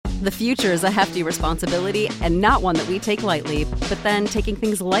The future is a hefty responsibility and not one that we take lightly, but then taking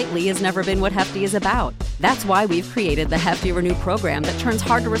things lightly has never been what Hefty is about. That's why we've created the Hefty Renew program that turns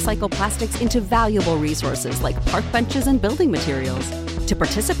hard-to-recycle plastics into valuable resources like park benches and building materials. To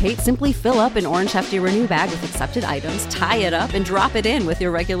participate, simply fill up an orange Hefty Renew bag with accepted items, tie it up, and drop it in with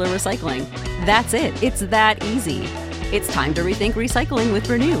your regular recycling. That's it. It's that easy. It's time to rethink recycling with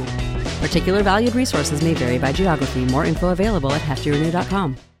Renew. Particular valued resources may vary by geography. More info available at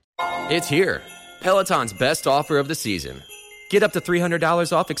heftyrenew.com. It's here. Peloton's best offer of the season. Get up to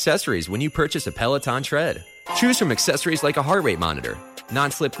 $300 off accessories when you purchase a Peloton tread. Choose from accessories like a heart rate monitor,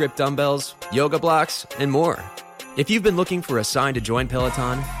 non-slip grip dumbbells, yoga blocks, and more. If you've been looking for a sign to join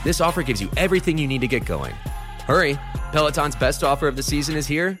Peloton, this offer gives you everything you need to get going. Hurry, Peloton's best offer of the season is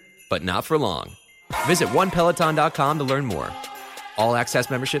here, but not for long. Visit onepeloton.com to learn more. All access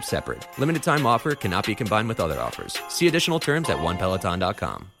membership separate. Limited time offer cannot be combined with other offers. See additional terms at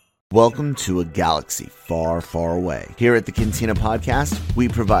onepeloton.com. Welcome to a galaxy far, far away. Here at the Cantina Podcast, we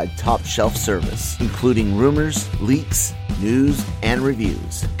provide top shelf service, including rumors, leaks, news, and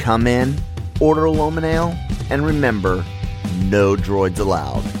reviews. Come in, order a Loman Ale, and remember, no droids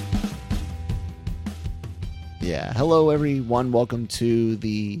allowed. Yeah, hello everyone. Welcome to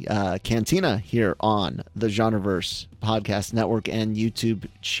the Cantina here on the Genreverse Podcast Network and YouTube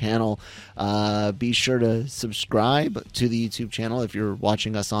channel. Be sure to subscribe to the YouTube channel if you're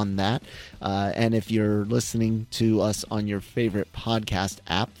watching us on that. And if you're listening to us on your favorite podcast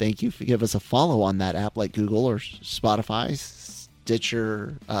app, thank you. Give us a follow on that app like Google or Spotify,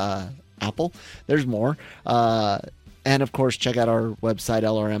 Stitcher, Apple. There's more. And, of course, check out our website,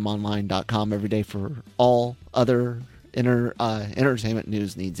 lrmonline.com, every day for all other entertainment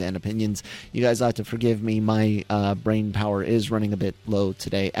news, needs, and opinions. You guys have to forgive me. My brain power is running a bit low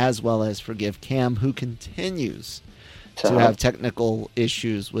today, as well as forgive Cam, who continues to have technical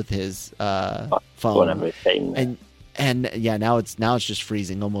issues with his phone. And yeah, now it's just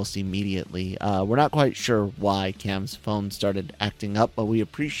freezing almost immediately. We're not quite sure why Cam's phone started acting up, but we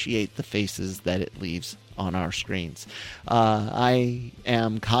appreciate the faces that it leaves on our screens. I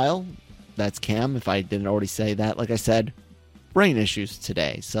am Kyle. That's Cam, if I didn't already say that. Like I said, brain issues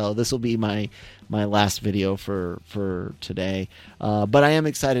today. So this will be my last video for today. But I am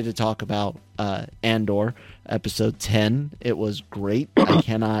excited to talk about Andor, episode 10. It was great. I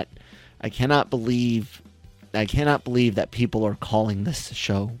cannot believe that people are calling this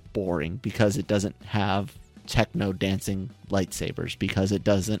show boring because it doesn't have techno dancing lightsabers, because it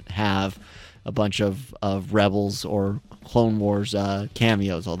doesn't have a bunch of Rebels or Clone Wars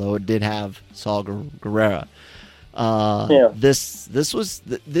cameos, although it did have Saw Gerrera.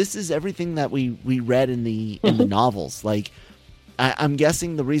 This is everything that we read in the novels. Like, I'm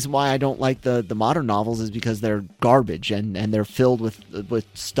guessing the reason why I don't like the modern novels is because they're garbage and they're filled with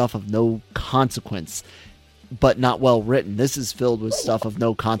stuff of no consequence, but not well written. This is filled with stuff of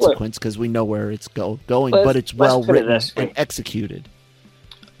no consequence because we know where it's going, but it's well written and executed.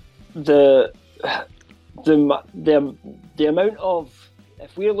 The amount of,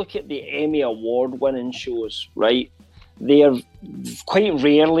 if we look at the Emmy award winning shows, right, they are quite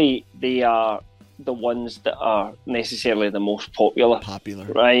rarely they are the ones that are necessarily the most popular,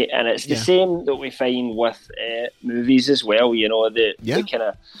 right? And it's the same that we find with movies as well. You know, the kind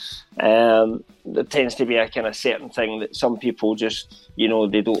of there tends to be a kind of certain thing that some people just, you know,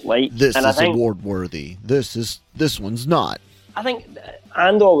 they don't like. This is award worthy. This one's not. I think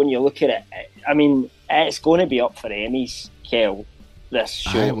Andor, when you look at it, I mean, it's going to be up for Emmys, Kel. This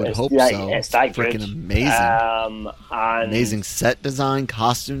show, I would hope so. It's that freaking good. Amazing. Amazing set design,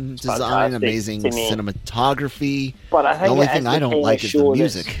 costume design, amazing cinematography. But I think the only thing I don't like is the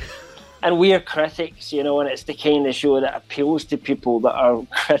music. And we're critics, you know, and it's the kind of show that appeals to people that are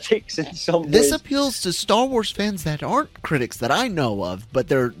critics in some ways. This appeals to Star Wars fans that aren't critics that I know of, but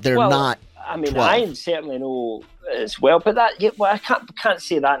they're not. I mean, 12. I certainly know as well, but I can't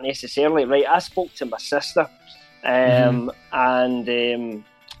say that necessarily, right? I spoke to my sister, and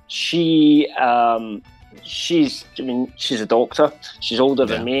she's a doctor. She's older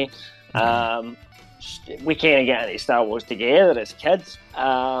than me. We kind of get into Star Wars together as kids,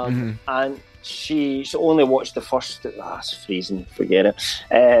 and she's only watched the first. It's freezing. Forget it.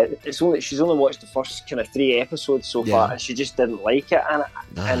 She's only watched the first kind of 3 episodes so far, and she just didn't like it.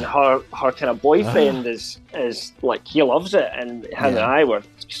 And her kind of boyfriend is like, he loves it, and him and I were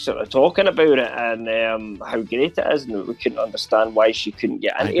sort of talking about it and how great it is, and we couldn't understand why she couldn't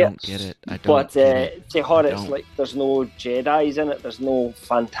get into it. I don't get it. But to her, it's like there's no Jedis in it. There's no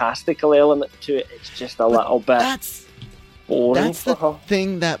fantastical element to it. It's just a little bit. That's the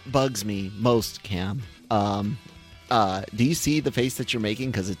thing that bugs me most, Cam. Do you see the face that you're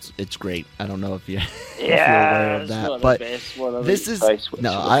making? Because it's great. I don't know if you if Yeah, you're aware of it's that, not but the best one of this the is price,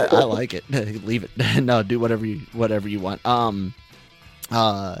 no. I like it. Leave it. No, do whatever you want.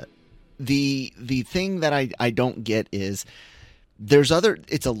 The thing that I don't get is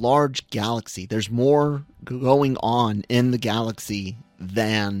it's a large galaxy. There's more going on in the galaxy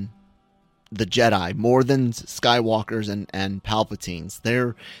than the Jedi, more than Skywalkers and Palpatines.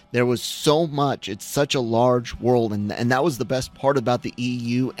 There was so much. It's such a large world, and that was the best part about the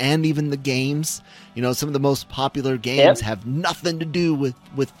EU and even the games. You know, some of the most popular games have nothing to do with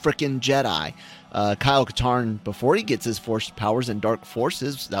frickin' Jedi. Kyle Katarn, before he gets his Force powers in Dark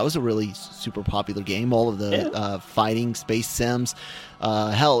Forces, that was a really super popular game. All of the fighting space sims,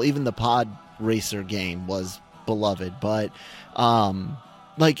 hell, even the Pod Racer game was beloved. But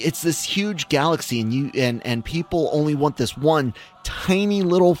like, it's this huge galaxy, and people only want this one tiny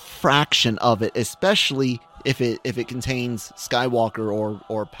little fraction of it, especially if it contains Skywalker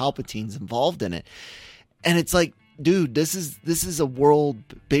or Palpatine's involved in it. And it's like, dude, this is a world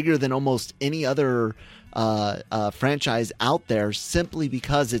bigger than almost any other franchise out there, simply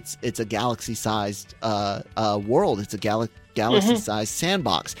because it's a galaxy-sized world. It's a galaxy-sized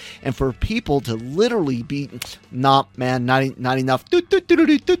sandbox, and for people to literally be not enough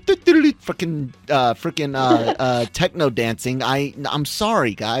freaking techno dancing. I'm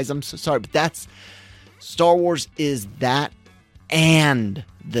sorry, guys. I'm so sorry, but that's Star Wars is that, and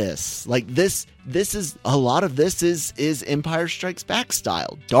this is a lot of this is Empire Strikes Back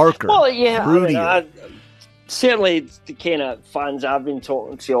style, darker, broodier. Certainly the kind of fans I've been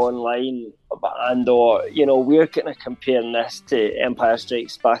talking to online about Andor, you know, we're kind of comparing this to Empire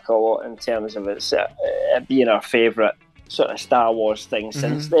Strikes Back a lot in terms of it being our favourite sort of Star Wars thing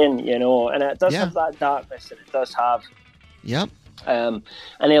since then, you know, and it does have that darkness, and it does have an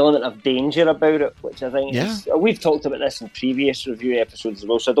element of danger about it, which I think is, we've talked about this in previous review episodes as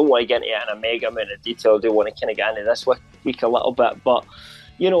well, so I don't want to get into it in a mega amount of detail. I do want to kind of get into this week a little bit, but,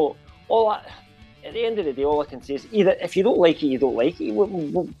 you know, at the end of the day, all I can say is, either if you don't like it, you don't like it.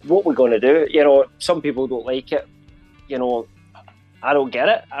 What we're going to do? You know, some people don't like it. You know, I don't get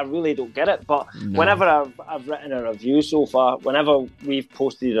it. I really don't get it. But whenever I've written a review so far, whenever we've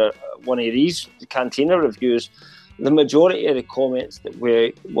posted one of these Cantina reviews, the majority of the comments that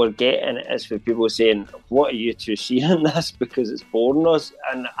we're getting is for people saying, "What are you two seeing in this? Because it's boring us."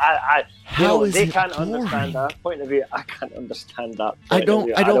 And they can't understand that point of view. I can't understand that. I don't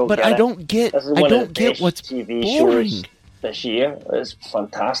get what's TV boring. Shows this year. It's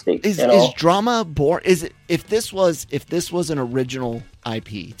fantastic. Is drama boring? Is it, if this was an original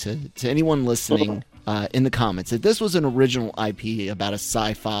IP to anyone listening in the comments, if this was an original IP about a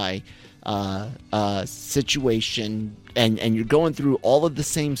sci-fi situation, and you're going through all of the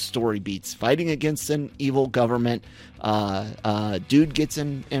same story beats, fighting against an evil government, dude gets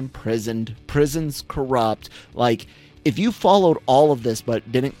imprisoned, prison's corrupt, like, if you followed all of this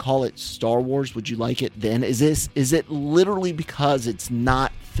but didn't call it Star Wars, would you like it then? Is it literally because it's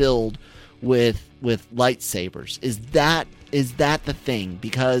not filled with lightsabers? Is that the thing?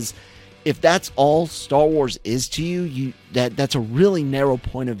 Because if that's all Star Wars is to you, that's a really narrow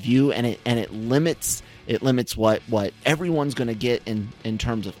point of view, and it limits what everyone's going to get in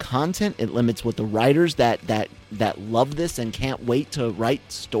terms of content. It limits what the writers that love this and can't wait to write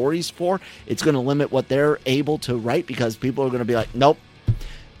stories for. It's going to limit what they're able to write, because people are going to be like, nope,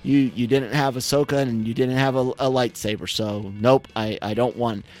 you didn't have Ahsoka and you didn't have a lightsaber, so nope, I don't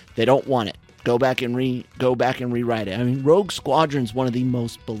want. They don't want it. Go back and rewrite it. I mean, Rogue Squadron's one of the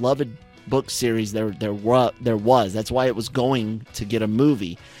most beloved book series there was. That's why it was going to get a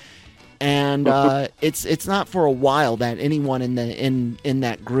movie, and it's not for a while that anyone in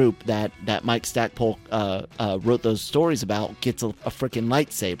that group that Mike Stackpole wrote those stories about gets a freaking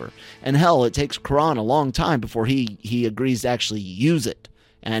lightsaber. And hell, it takes Quran a long time before he agrees to actually use it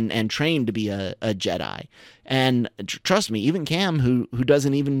and train to be a Jedi. And trust me, even Cam, who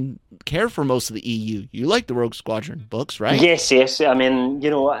doesn't even care for most of the EU, you like the Rogue Squadron books, right? Yes. I mean, you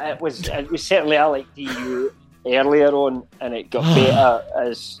know, it was certainly, I liked the EU earlier on, and it got better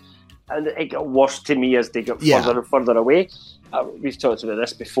and it got worse to me as they got further and further away. We've talked about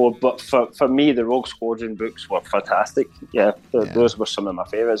this before, but for me, the Rogue Squadron books were fantastic. Those were some of my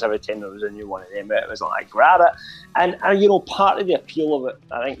favourites. Every time there was a new one of them, it was like, grab it. And you know, part of the appeal of it,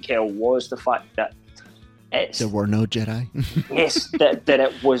 I think, Kel, was the fact that there were no Jedi. Yes, that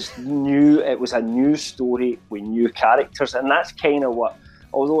it was new. It was a new story with new characters, and that's kind of what,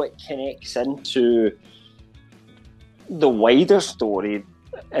 although it connects into the wider story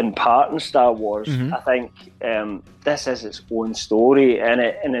in part in Star Wars, I think this is its own story,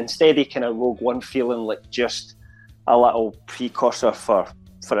 and instead of kind of Rogue One feeling like just a little precursor for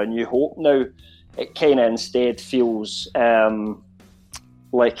A New Hope now. It kind of instead feels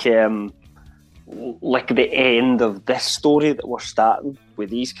like the end of this story that we're starting with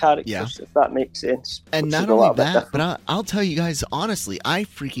these characters, if that makes sense. And not only that, but I'll tell you guys honestly, I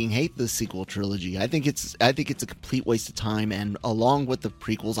freaking hate the sequel trilogy. I think it's a complete waste of time, and along with the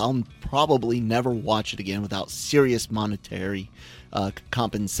prequels, I'll probably never watch it again without serious monetary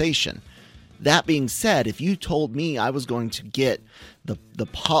compensation. That being said, if you told me I was going to get the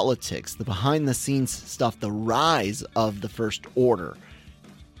politics, the behind the scenes stuff, the rise of the First Order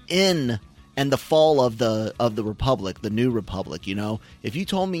and the fall of the Republic, the New Republic, if you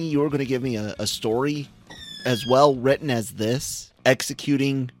told me you were going to give me a story as well written as this,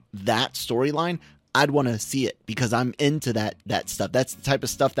 executing that storyline, I'd want to see it, because I'm into that stuff. That's the type of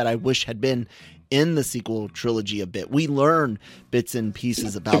stuff that I wish had been in the sequel trilogy a bit. We learn bits and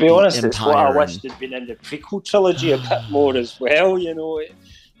pieces about the Empire. To be honest, it's what I wish had been in the prequel trilogy a bit more as well,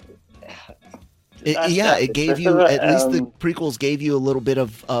 It gave you, at least the prequels gave you a little bit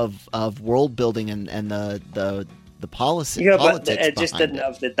of world building and the policy. Yeah, but it just didn't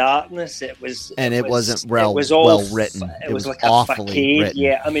have the darkness. It wasn't well written. It was like a facade. Written.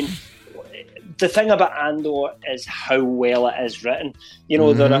 Yeah, I mean, the thing about Andor is how well it is written.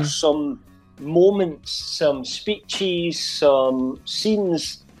 There are some moments, some speeches, some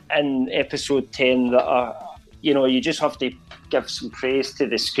scenes in episode 10 that are, you just have to give some praise to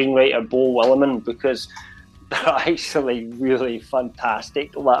the screenwriter Bo Willimon, because they're actually really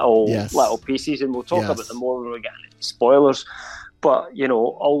fantastic little pieces, and we'll talk about them more when we get into spoilers. But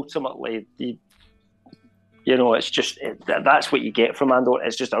ultimately, it's just that's what you get from Andor.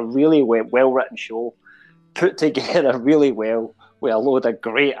 It's just a really well written show, put together really well with a load of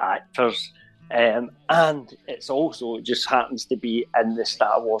great actors. And it's also just happens to be in the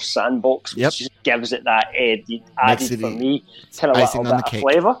Star Wars sandbox, which just gives it that added for me, kind of a little bit of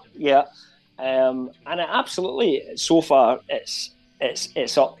flavour. Yeah, and it absolutely, so far, it's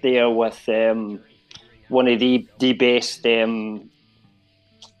up there with one of the best TV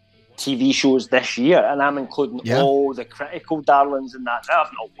shows this year, and I'm including all the critical darlings in that.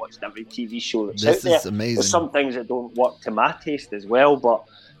 I've not watched every TV show that's out there. This is amazing. There's some things that don't work to my taste as well, but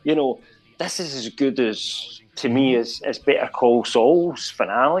this is as good as, to me, as Better Call Saul's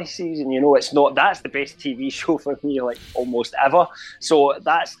finale season. It's not. That's the best TV show for me, like almost ever. So if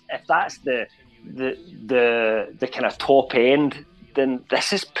that's the kind of top end, then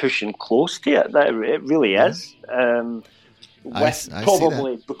this is pushing close to it. It really is.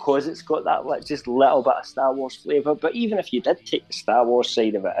 Probably because it's got that just little bit of Star Wars flavour. But even if you did take the Star Wars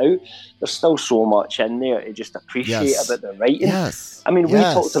side of it out, there's still so much in there to just appreciate about the writing. Yes. I mean, we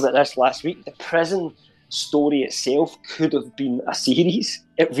talked about this last week. The prison story itself could have been a series.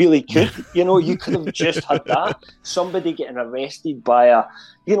 It really could. You could have just had that. Somebody getting arrested by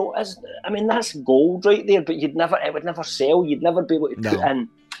that's gold right there, but it would never sell. You'd never be able to put in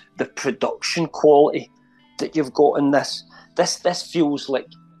the production quality that you've got in this. This feels like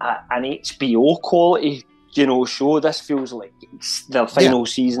an HBO quality, show. This feels like the final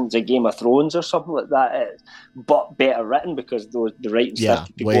seasons of Game of Thrones or something like that, but better written, because the writing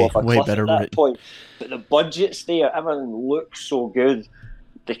started to go off a cliff at that point. But the budget's there, everything looks so good.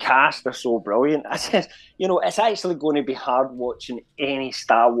 The cast are so brilliant. It's actually going to be hard watching any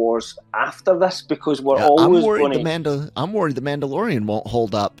Star Wars after this, because we're always I'm worried the Mandalorian won't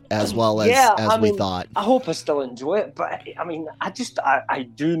hold up as well as we thought. I hope I still enjoy it, but I mean, I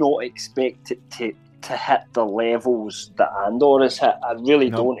do not expect it to hit the levels that Andor has hit. I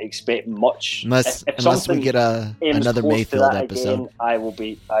really don't expect much. Unless we get another Mayfield episode, again, I will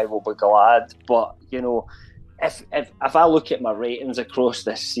be glad. But If I look at my ratings across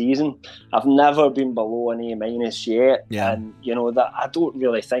this season, I've never been below an A- yet, and that I don't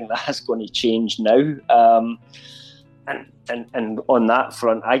really think that's going to change now. And on that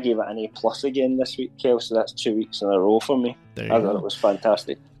front, I gave it an A+ again this week, Kel. So that's 2 weeks in a row for me. I thought it was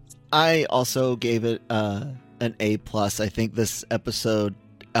fantastic. I also gave it an A+. I think this episode,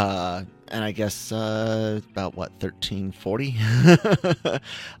 and I guess about 1340.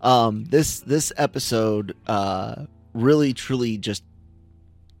 This episode really truly just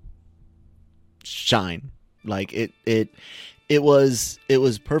shine. Like it was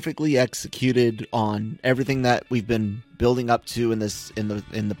perfectly executed on everything that we've been building up to in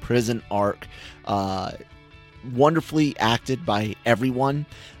the prison arc. Wonderfully acted by everyone.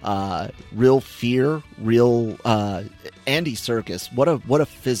 Real fear, real Andy Serkis. What a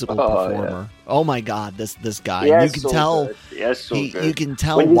physical performer. Yeah. Oh my God, this guy. You can tell. Good. You can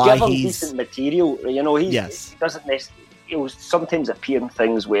tell when why he's decent material. He doesn't necessarily. Sometimes appear in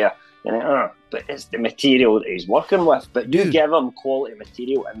things where But it's the material that he's working with. But you give him quality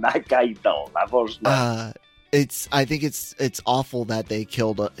material, and that guy delivers. I think it's awful that they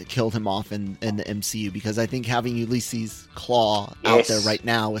killed him off in the MCU, because I think having Ulysses Claw out there right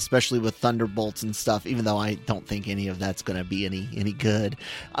now, especially with Thunderbolts and stuff, even though I don't think any of that's going to be any good,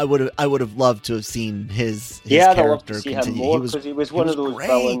 I would have loved to have seen his character I'd love to see continue. Him more, because he was one of those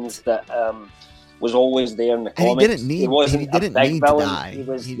villains that was always there in the and comics. He didn't need to die. He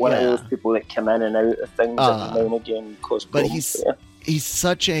was one of those people that come in and out of things every now and again. But he's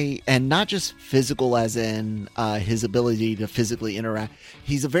such and not just physical as in his ability to physically interact.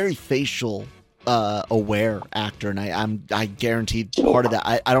 He's a very facial aware actor, and I guarantee part of that.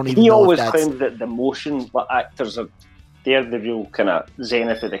 I don't even know. He always claims that the motion actors they're the real kind of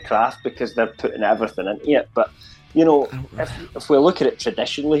zenith of the craft, because they're putting everything into it. But if we look at it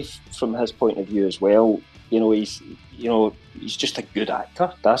traditionally from his point of view as well, he's just a good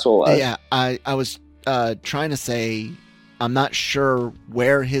actor. That's all. Yeah, I was trying to say, I'm not sure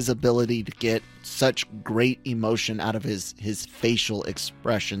where his ability to get such great emotion out of his facial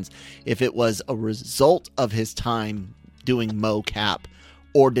expressions, if it was a result of his time doing mocap,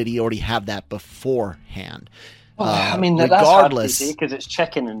 or did he already have that beforehand? Well, regardless, because it's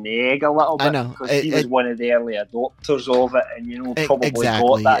chicken and the egg a little bit. I know, because he was one of the early adopters of it, and probably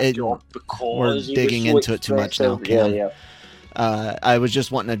got that job because we're digging into it too much now. Yeah. I was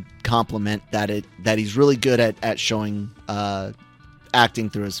just wanting to compliment that he's really good at showing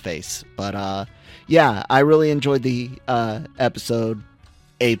acting through his face. But I really enjoyed the episode.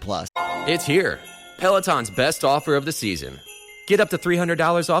 A+. It's here, Peloton's best offer of the season. Get up to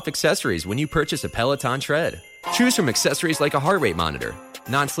 $300 off accessories when you purchase a Peloton tread. Choose from accessories like a heart rate monitor,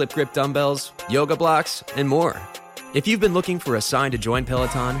 non-slip grip dumbbells, yoga blocks, and more. If you've been looking for a sign to join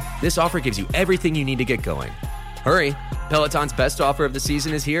Peloton, this offer gives you everything you need to get going. Hurry, Peloton's best offer of the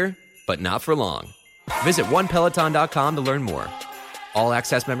season is here, but not for long. Visit onepeloton.com to learn more. All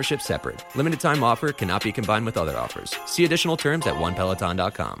access membership separate. Limited time offer cannot be combined with other offers. See additional terms at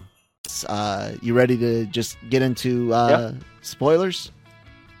onepeloton.com. You ready to just get into spoilers?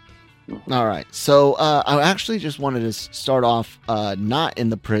 All right. So I actually just wanted to start off not in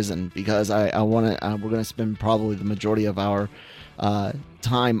the prison, because I want to. We're going to spend probably the majority of our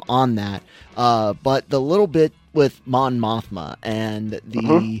time on that. But the little bit with Mon Mothma and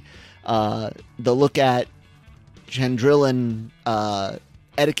the look at Chandrilan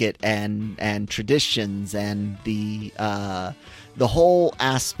etiquette and traditions, and the whole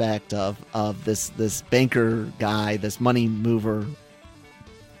aspect of this banker guy, this money mover,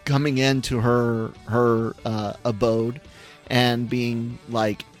 coming into her abode and being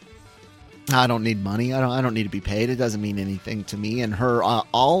like, I don't need money. I don't need to be paid. It doesn't mean anything to me. And her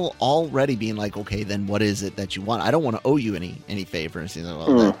already being like, okay, then what is it that you want? I don't want to owe you any favors.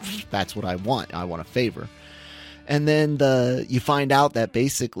 That's what I want. I want a favor. And then you find out that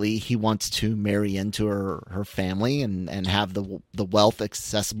basically he wants to marry into her family and have the wealth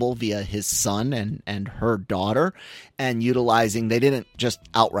accessible via his son and her daughter, and utilizing, they didn't just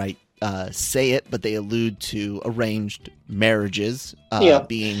outright say it, but they allude to arranged marriages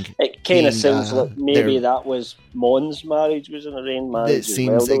being. It kind of sounds like maybe that was Mon's marriage was an arranged marriage. It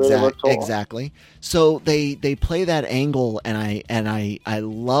seems exactly. So they play that angle, and I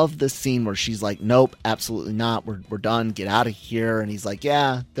love the scene where she's like, "Nope, absolutely not. We're done. Get out of here." And he's like,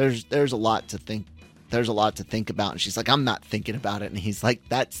 "Yeah, there's a lot to think. There's a lot to think about." And she's like, "I'm not thinking about it." And he's like,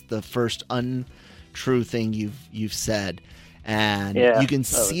 "That's the first untrue thing you've said." And you can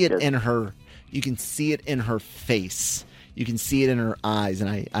see it in her. You can see it in her face. You can see it in her eyes.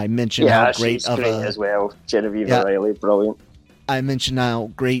 And I mentioned how great as well. Genevieve O'Reilly, brilliant. I mentioned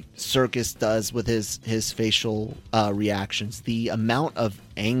how great Serkis does with his facial reactions. The amount of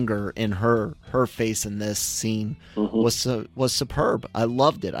anger in her face in this scene was superb. I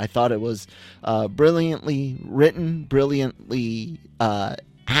loved it. I thought it was brilliantly written, brilliantly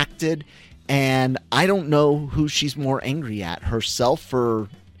acted. And I don't know who she's more angry at, herself for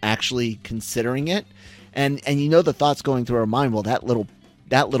actually considering it, and the thoughts going through her mind. Well, that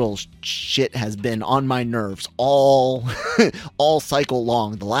little shit has been on my nerves all cycle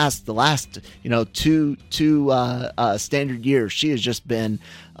long. The last two standard years, she has just been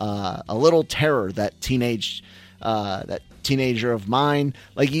a little terror. That teenager of mine.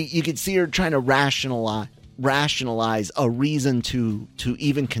 Like you could see her trying to rationalize a reason to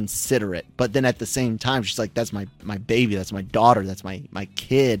even consider it, but then at the same time she's like, that's my baby, that's my daughter, that's my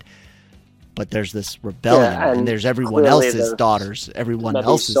kid. But there's this rebellion, and there's everyone else's daughters, everyone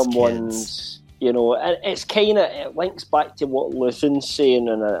else's kids. And it's it links back to what Luthen's saying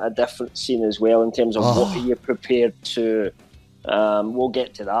in a different scene as well, in terms of what are you prepared to We'll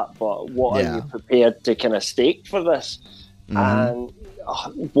get to that, but what are you prepared to kind of stake for this? And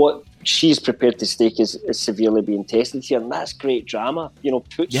what she's prepared to stake is severely being tested here, and that's great drama.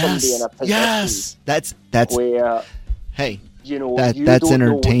 Put somebody in a position. That's where, hey, that's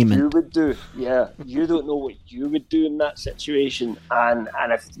entertainment. You would do, you don't know what you would do in that situation, and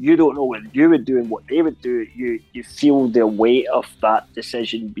if you don't know what you would do and what they would do, you feel the weight of that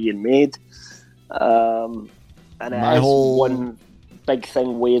decision being made. And it is one big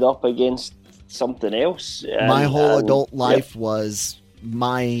thing weighed up against something else. My whole adult life was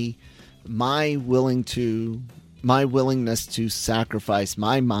my willingness to sacrifice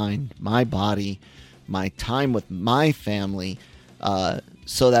my mind, my body, my time with my family,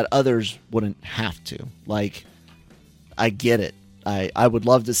 so that others wouldn't have to. Like, I get it. I would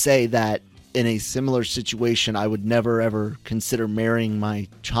love to say that in a similar situation, I would never ever consider marrying my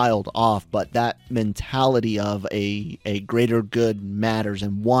child off, but that mentality of a greater good matters,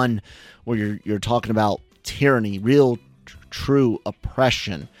 and one where you're talking about tyranny, real true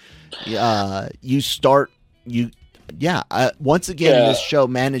oppression. Once again, this show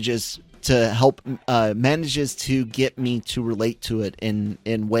manages to get me to relate to it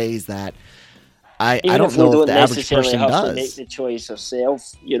in ways that I don't know if the average person does. To make the choice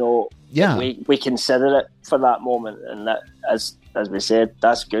ourselves, we consider it for that moment, and that, as we said,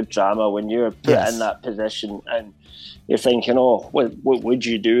 that's good drama when you're put in that position and you're thinking, what would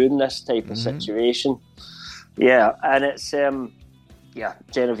you do in this type of situation? Yeah, and it's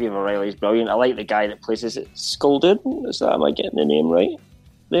Genevieve O'Reilly's brilliant. I like the guy that plays. Is it Sculdun? Am I getting the name right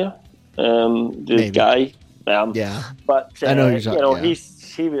there? The guy. But I know you're talking.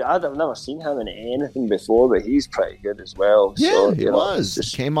 I've never seen him in anything before, but he's pretty good as well. Yeah, so, he was.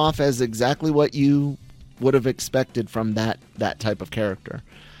 Just came off as exactly what you would have expected from that type of character.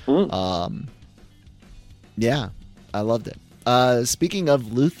 Yeah, I loved it. Speaking of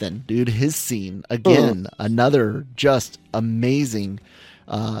Luthen, dude, his scene again, another just amazing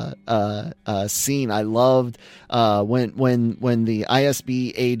scene. I loved when the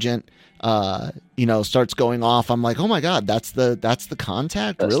ISB agent starts going off. I'm like, oh my god, that's the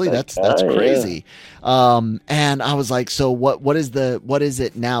contact. Really, that's crazy. Yeah. And I was like, so what is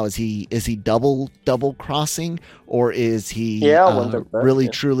it now? Is he double crossing, or is he really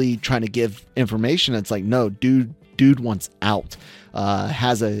truly trying to give information? It's like, no, dude wants out.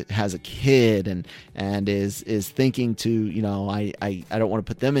 Has a kid and is thinking to, I don't want to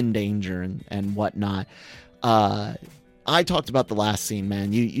put them in danger and whatnot. I talked about the last scene,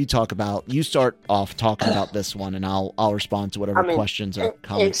 man. You start off talking about this one, and I'll respond to whatever questions or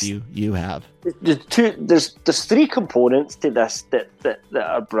comments you have. There's three components to this that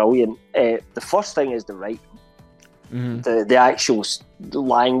are brilliant. The first thing is the writing. The actual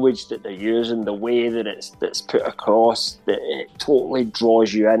language that they're using, the way that it's put across, that it totally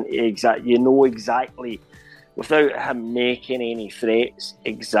draws you in. Exactly, without him making any threats,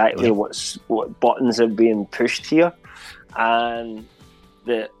 exactly what buttons are being pushed here. And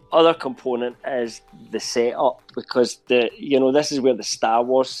the other component is the setup, because this is where the Star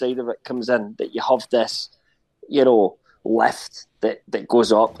Wars side of it comes in. That you have this, lift that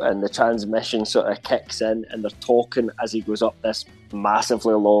goes up, and the transmission sort of kicks in, and they're talking as he goes up this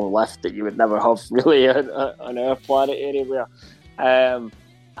massively long lift that you would never have really on our planet anywhere. And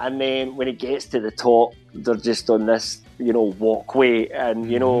then when he gets to the top, they're just on this, walkway, and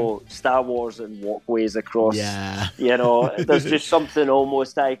Star Wars and walkways across. Yeah. There's just something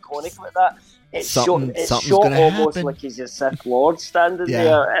almost iconic with that. It's shot almost like he's a Sith Lord standing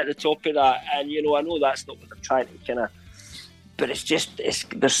there at the top of that, and I know that's not what they're trying to kind of. But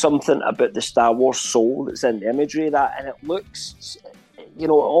there's something about the Star Wars soul that's in the imagery of that, and it looks, it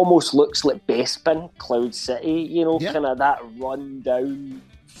almost looks like Bespin, Cloud City, kind of that run down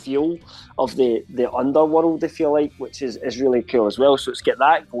feel of the underworld, I feel like, which is really cool as well. So it's got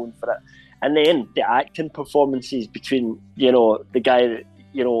that going for it. And then the acting performances between, the guy that,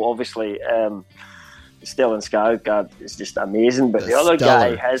 obviously, Stellan Skarsgård is just amazing, but the other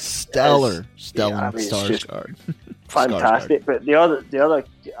guy has Stellan Skarsgård. Fantastic. But the other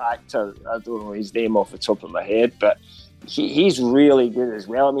actor, I don't know his name off the top of my head, but he's really good as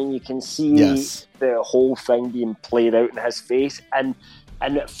well. I mean, you can see the whole thing being played out in his face, and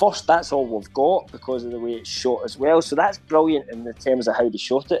at first that's all we've got because of the way it's shot as well. So that's brilliant in the terms of how they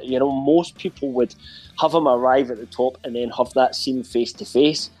shot it. Most people would have him arrive at the top and then have that scene face to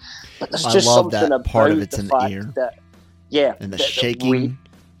face, but there's just something about part of it's the fact ear. And the shaking.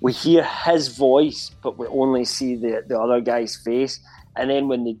 We hear his voice, but we only see the other guy's face. And then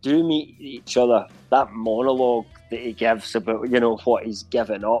when they do meet each other, that monologue that he gives about, what he's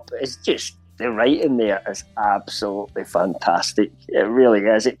given up is just the writing there is absolutely fantastic. It really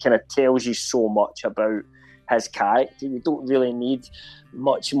is. It kind of tells you so much about his character. You don't really need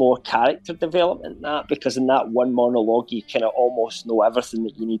much more character development than that, because in that one monologue you kind of almost know everything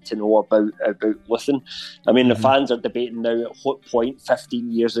that you need to know about Luthen. I mean, the fans are debating now at what point 15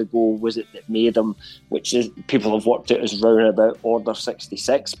 years ago was it that made him, which is, people have worked out as round about Order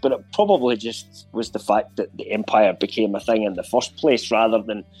 66, but it probably just was the fact that the Empire became a thing in the first place, rather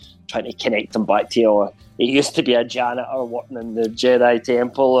than trying to connect him back to, it used to be a janitor working in the Jedi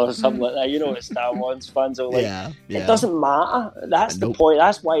Temple or something like that. You know what Star Wars fans are like. It doesn't matter. That's the point.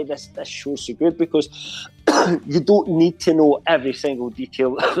 That's why this show's so good, because you don't need to know every single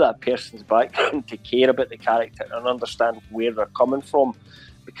detail of that person's background to care about the character and understand where they're coming from,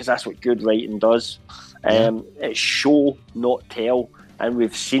 because that's what good writing does. It's show, not tell. And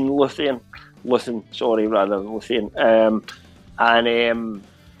we've seen Luthen,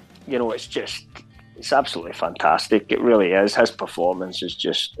 you know, it's absolutely fantastic. It really is. His performance is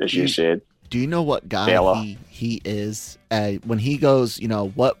just, as you said. Do you know what guy he is? When he goes, you know,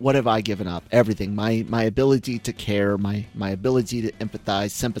 what have I given up? Everything. My ability to care, my ability to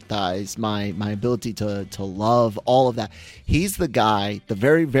empathize, sympathize, my ability to love, all of that. He's the guy, the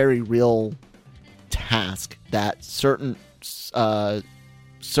very, very real task that certain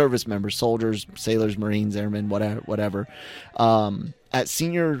service members, soldiers, sailors, Marines, airmen, whatever, at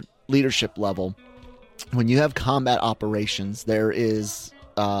senior leadership level, when you have combat operations, there is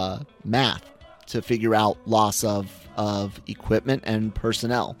math to figure out loss of equipment and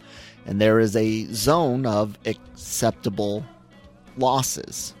personnel, and there is a zone of acceptable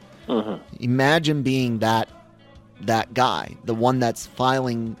losses. Imagine being that guy, the one that's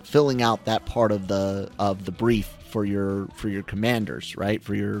filling out that part of the brief for your commanders, right?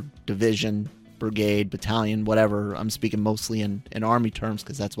 For your division, brigade, battalion, whatever. I'm speaking mostly in Army terms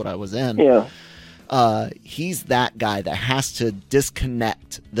because that's what I was in. He's that guy that has to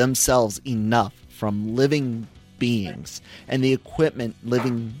disconnect themselves enough from living beings and the equipment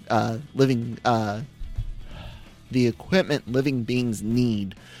living beings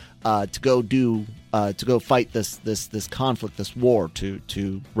need to go fight this conflict, this war,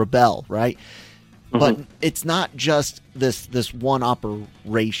 to rebel, right? But it's not just this one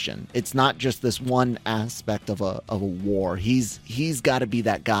operation. It's not just this one aspect of a war. He's got to be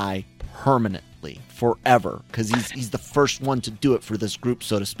that guy permanently, forever, because he's the first one to do it for this group,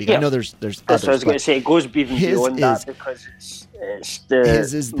 so to speak. I know there's that's others, what I was going to say. It goes even beyond that, because it's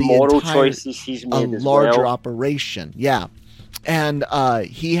the moral choices he's made as well. A larger operation, and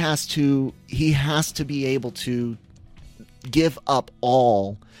he has to be able to give up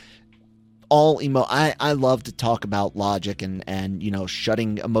all I love to talk about logic and you know,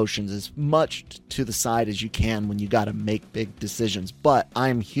 shutting emotions as much to the side as you can when you got to make big decisions. But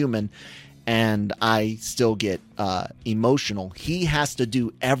I'm human and I still get emotional. He has to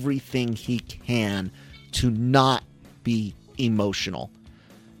do everything he can to not be emotional.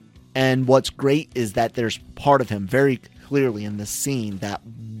 And what's great is that there's part of him very clearly in this scene that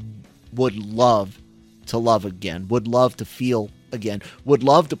would love to love again, would love to feel again, would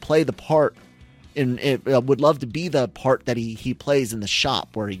love to play the part would love to be the part that he plays in the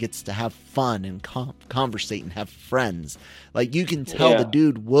shop, where he gets to have fun and conversate and have friends. Like, you can tell the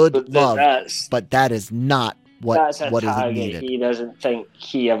dude would love, but that is not what is needed. He doesn't think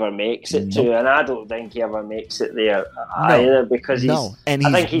he ever makes it to, and I don't think he ever makes it there either, because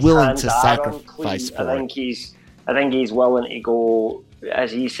he's willing to sacrifice for it. I think he's willing to go,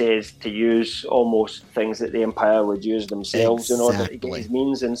 as he says, to use almost things that the Empire would use themselves in order to get his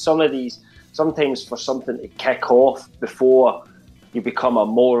means. And sometimes for something to kick off before you become a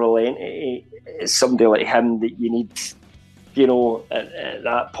moral entity, it's somebody like him that you need, you know, at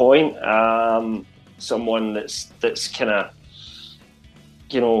that point. Someone that's kind of,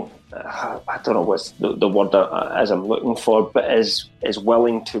 you know, I don't know what's the word as I'm looking for, but is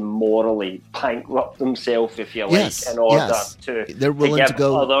willing to morally bankrupt themselves, if you like, in order they're willing to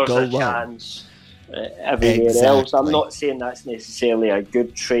give others a chance everywhere else. I'm not saying that's necessarily a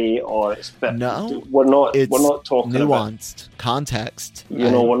good trait, or we're not talking nuanced about context. You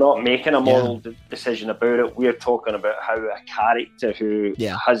know, we're not making a moral decision about it. We're talking about how a character who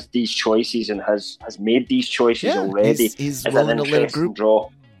has these choices and has made these choices already he's is willing an to let a interesting group draw.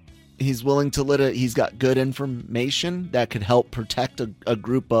 He's willing to he's got good information that could help protect a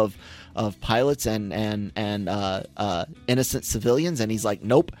group of pilots and innocent civilians, and he's like,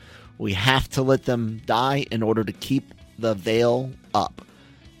 nope, we have to let them die in order to keep the veil up.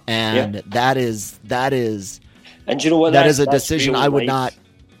 And that is and you know what, that is a decision I would not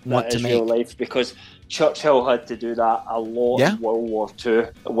want to make. Life, because Churchill had to do that a lot in World War II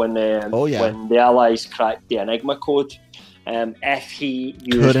when the Allies cracked the Enigma code. If he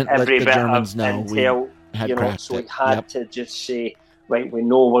used every bit of intel, so he had to just say, right, we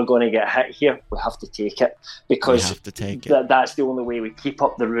know we're going to get hit here. We have to take it because that's the only way we keep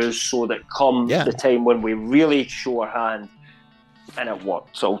up the ruse, so that come the time when we really show our hand. And it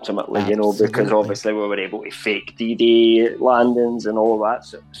works ultimately, because obviously we were able to fake D-Day landings and all that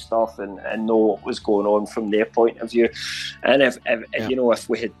sort of stuff, and know what was going on from their point of view. And if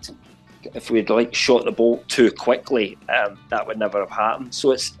we'd like shot the bolt too quickly, that would never have happened.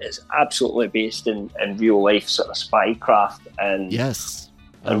 So it's absolutely based in real life sort of spycraft and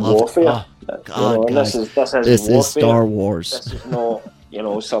warfare. This is Star Wars. This is not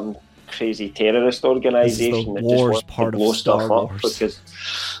some crazy terrorist organisation that just wants to blow stuff up because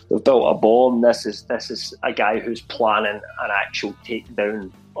they've built a bomb. This is a guy who's planning an actual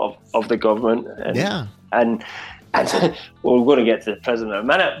takedown of the government. And we're going to get to the prison in a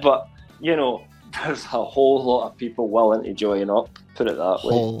minute, but there's a whole lot of people willing to join up, put it that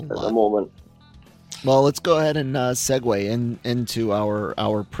way, at the moment. Well, let's go ahead and segue into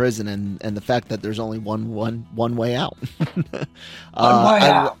our prison and the fact that there's only one way out. One way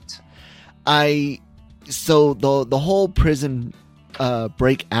out. So the whole prison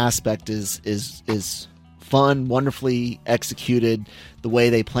break aspect is fun, wonderfully executed. The way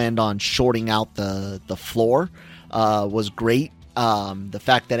they planned on shorting out the floor was great. The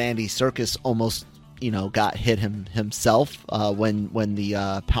fact that Andy Serkis almost got hit himself when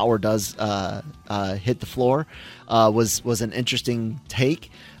the power does hit the floor was an interesting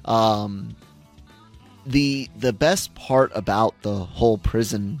take. The best part about the whole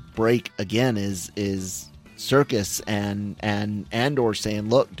prison break again is Serkis and Andor saying,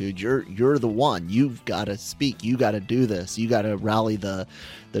 "Look, dude, you're the one. You've got to speak. You got to do this. You got to rally the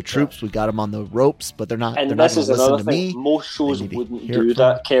troops. We got them on the ropes, but they're not. And they're this not is listen another to thing. me. Most shows wouldn't do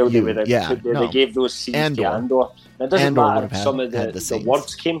that, Kel. They gave those scenes to Andor. It doesn't matter if some of the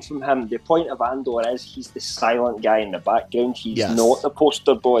words came from him. The point of Andor is he's the silent guy in the background. He's not the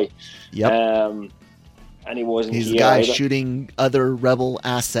poster boy. Yep. And he wasn't. He's the guy shooting other rebel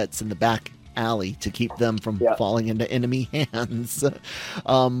assets in the back alley to keep them from falling into enemy hands,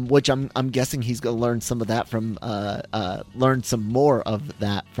 which I'm guessing he's going to learn some of that from learn some more of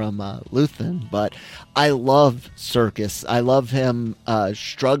that from Luthen. But I love Serkis. I love him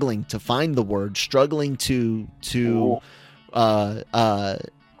struggling to find the word, struggling to rally.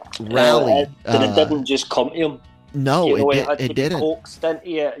 And it didn't just come to him. No, it didn't. Coaxed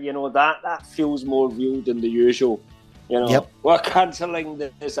into it. That feels more real than the usual. We're cancelling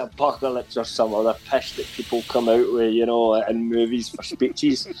this apocalypse or some other pish that people come out with, in movies for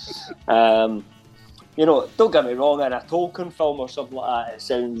speeches. Don't get me wrong, in a Tolkien film or something like that, it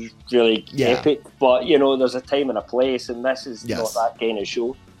sounds really epic. But there's a time and a place, and this is not that kind of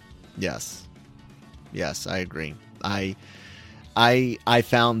show. Yes, I agree. I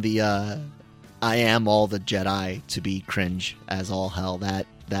found the "I am all the Jedi" to be cringe as all hell. That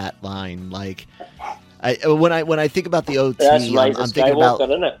line, like. When I think about the OT, that's Rise I'm of thinking Skywalker, about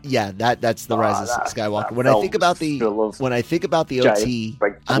isn't it? That's the Rise of Skywalker. When I think about the OT,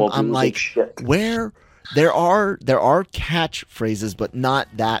 I'm like, where there are catchphrases, but not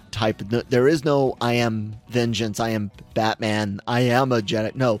that type of. There is no "I am vengeance," "I am Batman," "I am a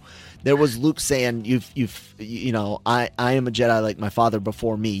Jedi." No, there was Luke saying, I am a Jedi like my father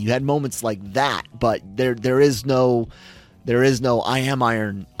before me. You had moments like that, but there is no "I am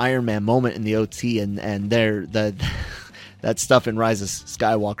Iron Man" moment in the OT, and that stuff in Rise of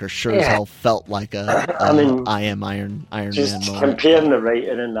Skywalker sure as hell felt like I am Iron Man just moment. Comparing the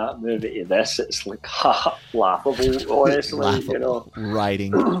writing in that movie to this, it's like laughable, honestly. Laughable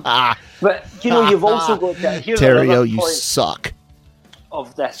writing. But you've also got that. Here's Terrio, you suck.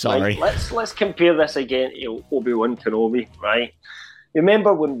 Of this, sorry. Right? Let's compare this again to Obi-Wan Kenobi, right?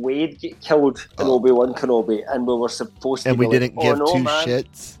 Remember when Wade get killed in Obi-Wan Kenobi, and we were supposed to, and we didn't give two man,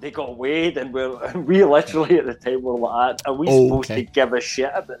 shits. They got Wade, and we literally at the time were like, "Are we supposed to give a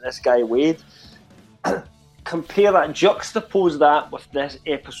shit about this guy Wade?" Compare that, juxtapose that with this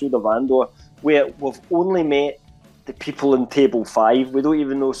episode of Andor, where we've only met the people in Table 5. We don't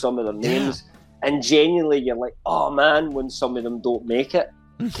even know some of their names, and genuinely, you're like, "Oh man," when some of them don't make it,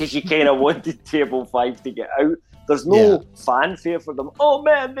 because you kind of wanted Table 5 to get out. There's no fanfare for them. Oh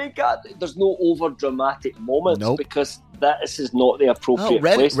man, there's no over dramatic moments because this is not the appropriate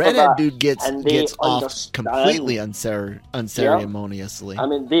place for that. Redhead dude gets off completely unceremoniously. I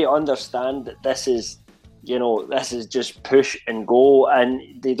mean, they understand that this is this is just push and go,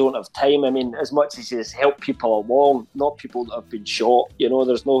 and they don't have time. I mean, as much as it's help people along, not people that have been shot.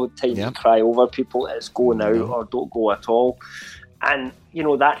 There's no time to cry over people. It's go now or don't go at all. And,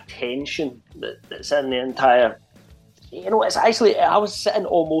 that tension that's in the entire... it's actually... I was sitting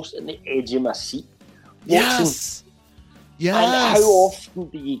almost in the edge of my seat. Yes. And how often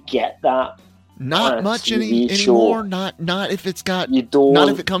do you get that? Not much anymore. Not if it's got... Not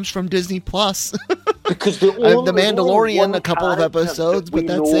if it comes from Disney Plus. Because The Mandalorian, a couple of episodes, but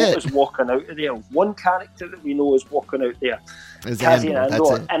that's it. Is walking out of there. One character that we know is walking out there. Is Andor. That's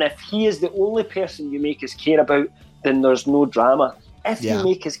it. And if he is the only person you make us care about, then there's no drama. If you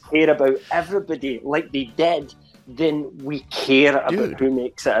make us care about everybody like they did, then we care about who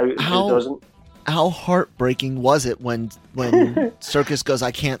makes it out and who doesn't. How heartbreaking was it when Circus goes,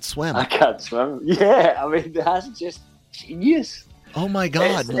 I can't swim? I can't swim. Yeah, I mean, that's just genius. Oh my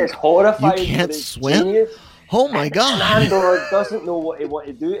God. It's horrifying. You can't swim? Genius. Oh my God. And Andor doesn't know what he wants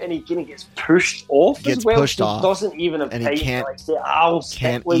to do, and he kind of gets pushed off as well. Pushed off. Doesn't even have time to say, I'll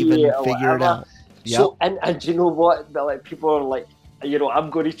stick with even you or figure it out. Yep. So, and you know what? People are like, I'm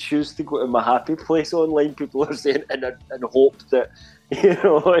going to choose to go to my happy place online. People are saying in hope that,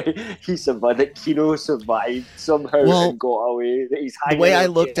 he survived, that Kino survived somehow and got away. That he's the way I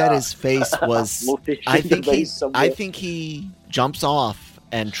looked at his face was, I think he jumps off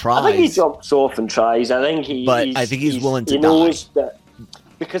and tries. I think he jumps off and tries. I think he's willing to die. Knows that,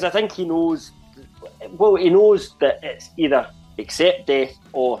 because I think he knows. Well, he knows that it's either accept death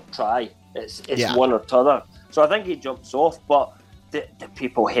or try. It's one or t'other. So I think he jumps off, but the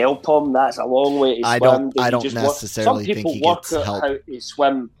people help him. That's a long way to swim. I don't necessarily think he gets help. Some people work out how to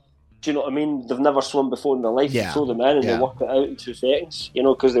swim. Do you know what I mean? They've never swum before in their life. You throw them in and they work it out in 2 seconds,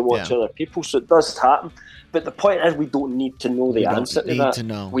 because they watch other people. So it does happen. But the point is, we don't need to know the answer to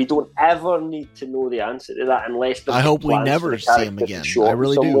that. We don't ever need to know the answer to that unless... I hope we never see him again. I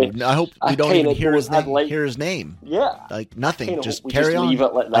really do. I hope we don't even hear his name. Yeah. Like, nothing. Just carry on. Leave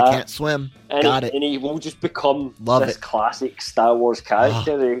it like that. I can't swim. Got it. And he will just become this classic Star Wars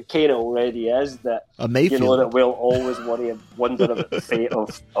character. He kind of already is. That Mayfield. That we'll always wonder about the fate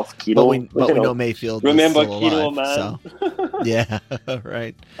of Kino. But we know Mayfield. Remember is still Kino, alive, man. So. Yeah,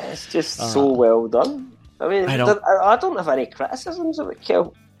 right. It's just so well done. I mean, I don't have any criticisms of it,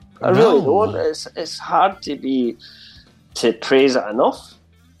 Kel. I really don't. It's hard to praise it enough,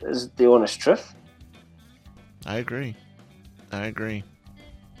 is the honest truth. I agree.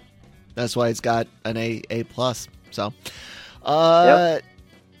 That's why it's got an A+. So,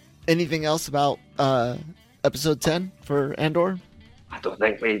 anything else about episode 10 for Andor? I don't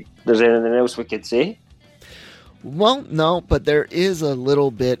think there's anything else we could say. Well, no, but there is a little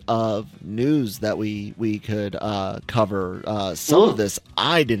bit of news that we could cover. Some of this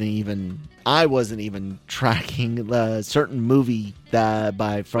I wasn't even tracking. The certain movie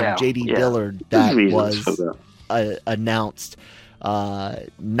from J.D. Dillard that was announced,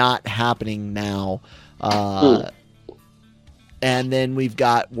 not happening now. And then we've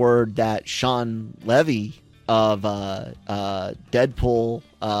got word that Sean Levy of Deadpool,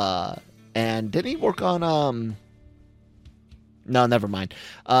 and didn't he work on no, never mind.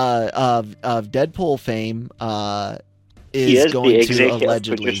 Of Deadpool fame, is going to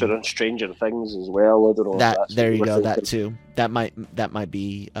allegedly producer on Stranger Things as well. I don't know. There you go. That too. That might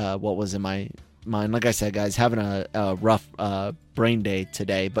be what was in my mind. Like I said, guys, having a rough brain day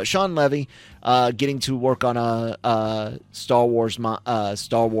today. But Sean Levy, getting to work on a Star Wars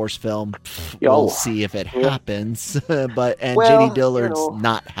film. We'll see if it happens. But J.D. Dillard's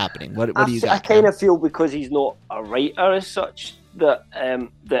not happening. What do you got? I kind of feel because he's not a writer as such that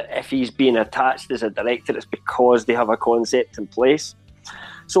if he's being attached as a director, it's because they have a concept in place.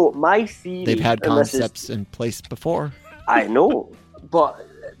 So my theory, they've had concepts in place before. I know, but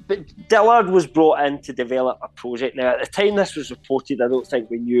Dillard was brought in to develop a project. Now, at the time this was reported, I don't think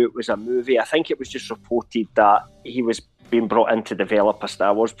we knew it was a movie. I think it was just reported that he was being brought in to develop a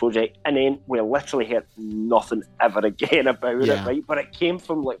Star Wars project, and then we literally heard nothing ever again about it, right? But it came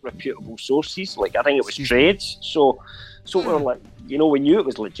from reputable sources, I think it was trades. So we're like, we knew it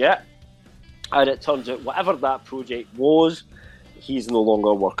was legit, and it turns out whatever that project was, he's no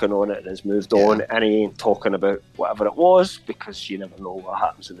longer working on it and has moved on, and he ain't talking about whatever it was because you never know what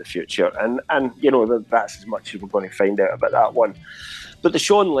happens in the future. And that's as much as we're going to find out about that one. But the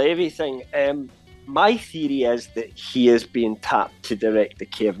Sean Levy thing, my theory is that he is being tapped to direct the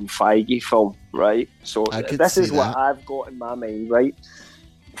Kevin Feige film, right? So this is what I've got in my mind, right?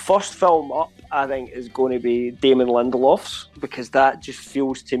 First film up, I think, is going to be Damon Lindelof's, because that just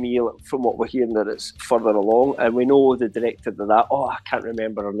feels to me, from what we're hearing, that it's further along. And we know the director of that. Oh, I can't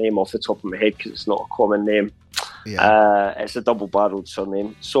remember her name off the top of my head because it's not a common name. Yeah. It's a double-barreled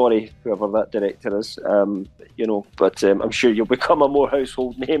surname. Sorry, whoever that director is. But I'm sure you'll become a more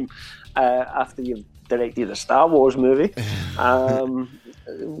household name after you've directed a Star Wars movie.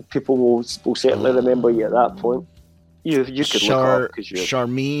 People will certainly remember you at that point. You could look up because you're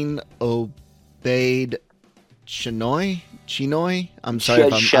Charmaine Obaid Chinoy. I'm sorry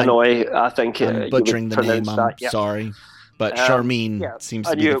if I think I'm butchering the name. I'm sorry, but Charmaine seems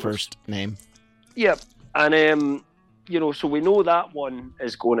to be the first name. Yep, and so we know that one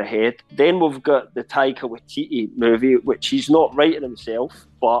is going ahead. Then we've got the Taika Waititi movie, which he's not writing himself,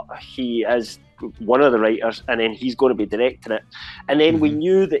 but he is one of the writers, and then he's going to be directing it. And then we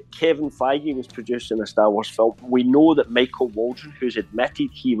knew that Kevin Feige was producing a Star Wars film. We know that Michael Waldron, who's admitted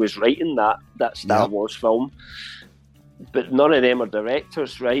he was writing that Star Wars film, but none of them are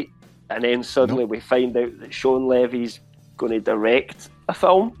directors, right? And then suddenly we find out that Sean Levy's going to direct a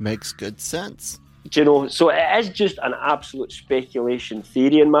film. Makes good sense. Do you know? So it is just an absolute speculation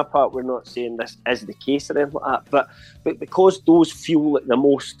theory on my part. We're not saying this is the case or anything like that, but because those feel like the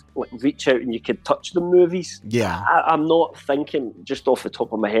most like reach out and you could touch them movies. Yeah, I'm not thinking just off the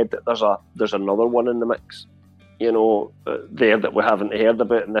top of my head that there's another one in the mix. There that we haven't heard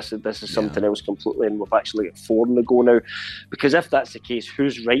about, and this is something else completely, and we've actually got 4 in the go now. Because if that's the case,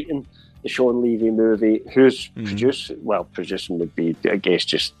 who's writing the Sean Levy movie? Who's producing? Well, producing would be, I guess,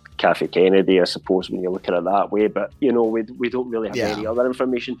 just Kathy Kennedy, I suppose, when you look at it that way. But we don't really have any other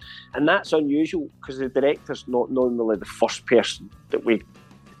information, and that's unusual because the director's not normally the first person that we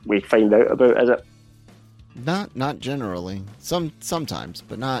find out about, is it? Not generally. Sometimes,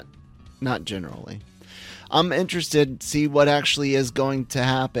 but not generally. I'm interested to see what actually is going to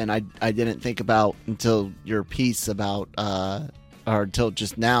happen. I didn't think about until your piece about or until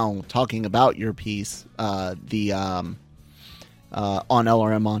just now talking about your piece on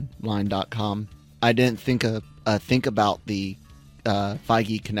LRMonline.com. I didn't think about the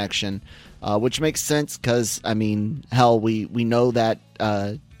Feige connection, which makes sense because, I mean, hell, we know that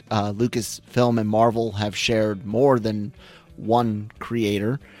Lucasfilm and Marvel have shared more than one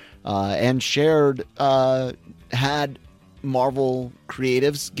creator, and had Marvel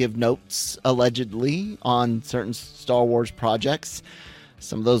creatives give notes, allegedly, on certain Star Wars projects.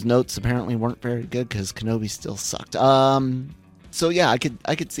 Some of those notes apparently weren't very good because Kenobi still sucked. So yeah, I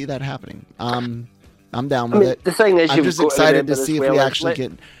could see that happening. I'm down with it. The thing is, I'm just excited to see if we actually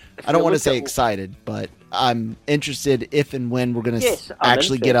get. I don't want to say excited, but I'm interested if and when we're going to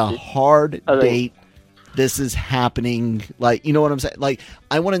actually get a hard date. This is happening. Like, you know what I'm saying? Like,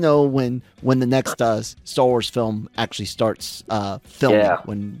 I want to know when the next Star Wars film actually starts filming. Yeah.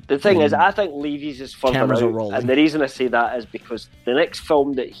 The thing is, I think Levy's is further cameras out, are rolling. and the reason I say that is because the next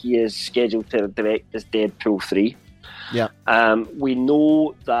film that he is scheduled to direct is Deadpool 3. Yeah. We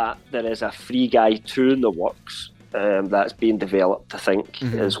know that there is a Free Guy 2 in the works that's being developed, I think,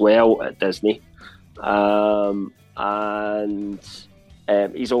 as well at Disney.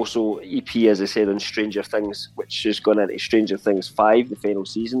 And he's also EP, as I said, on Stranger Things, which is going into Stranger Things 5, the final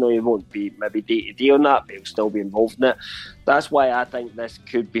season. Though he won't be maybe day-to-day on that, but he'll still be involved in it. That's why I think this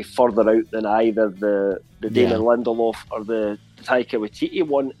could be further out than either the Damon Lindelof or the Taika Waititi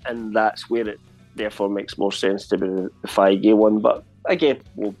one, and that's where it therefore makes more sense to be the Feige one. But again,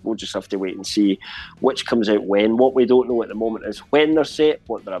 we'll just have to wait and see which comes out when. What we don't know at the moment is when they're set,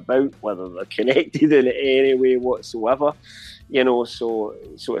 what they're about, whether they're connected in any way whatsoever. So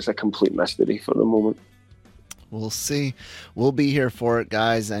it's a complete mystery for the moment. We'll see. We'll be here for it,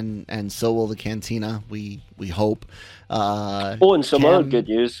 guys, and so will the Cantina. We hope. And some other good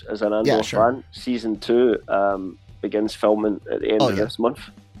news as an Andor fan. Season 2 begins filming at the end of this month.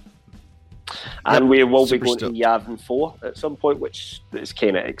 And we will be going to Yavin 4 at some point, which is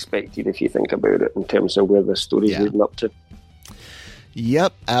kind of expected if you think about it in terms of where the story's leading up to.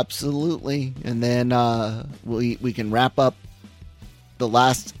 Yep, absolutely. And then we can wrap up the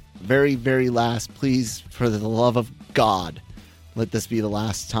last, very, very last. Please, for the love of God, let this be the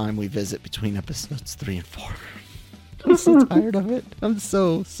last time we visit between episodes 3 and 4. I'm so tired of it. I'm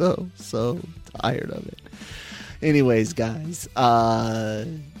so tired of it. Anyways, guys,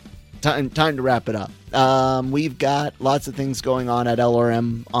 Time to wrap it up. We've got lots of things going on at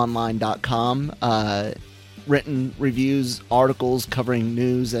LRMonline.com. Written reviews, articles covering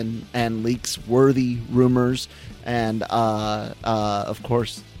news and leaks-worthy rumors, and of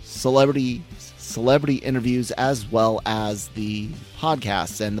course, celebrity interviews, as well as the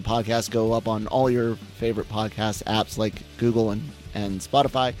podcasts. And the podcasts go up on all your favorite podcast apps like Google and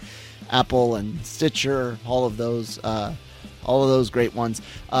Spotify. Apple and Stitcher, all of those great ones.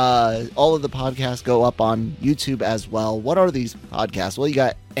 All of the podcasts go up on YouTube as well. What are these podcasts? Well, you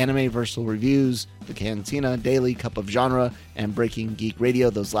got Anime-Versal Reviews, The Cantina, Daily, Cup of Genre, and Breaking Geek Radio.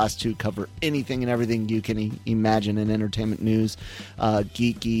 Those last two cover anything and everything you can imagine in entertainment news,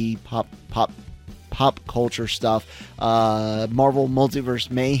 geeky, pop culture stuff, Marvel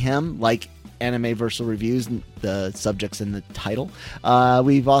Multiverse Mayhem, like Anime-Versal Reviews, the subjects in the title.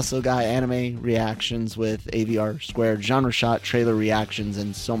 We've also got anime reactions with AVR Squared, Genre Shot, trailer reactions,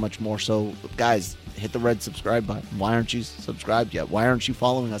 and so much more. So, guys, hit the red subscribe button. Why aren't you subscribed yet? Why aren't you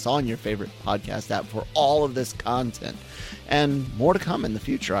following us on your favorite podcast app for all of this content? And more to come in the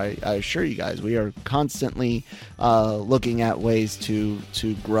future, I assure you guys. We are constantly looking at ways to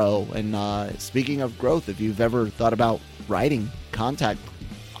grow. And speaking of growth, if you've ever thought about writing, contact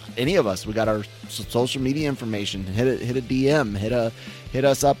any of us. We got our social media information. Hit a DM. Hit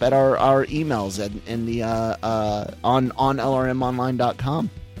us up at our emails in the on lrmonline.com.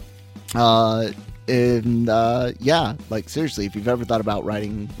 Yeah, like seriously, if you've ever thought about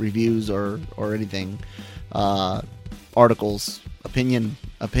writing reviews or anything, articles, opinion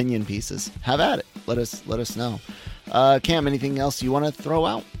pieces, have at it. Let us know. Cam, anything else you want to throw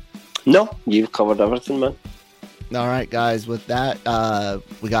out? No, you've covered everything, man. All right, guys. With that,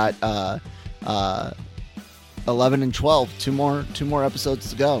 we got 11 and 12. Two more episodes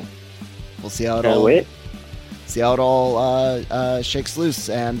to go. We'll see how it all shakes loose,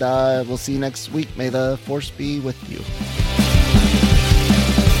 and we'll see you next week. May the force be with you.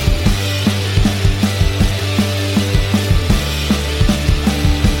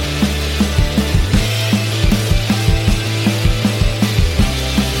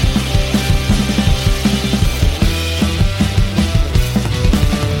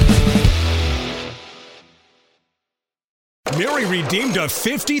 Mary redeemed a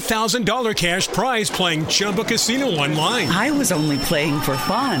 $50,000 cash prize playing Chumba Casino online. I was only playing for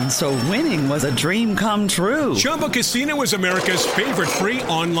fun, so winning was a dream come true. Chumba Casino is America's favorite free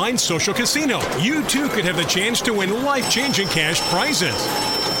online social casino. You, too, could have the chance to win life-changing cash prizes.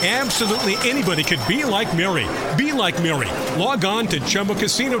 Absolutely anybody could be like Mary. Be like Mary. Log on to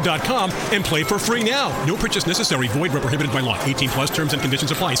ChumbaCasino.com and play for free now. No purchase necessary. Void where prohibited by law. 18+ terms and conditions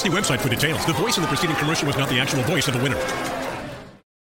apply. See website for details. The voice in the preceding commercial was not the actual voice of the winner.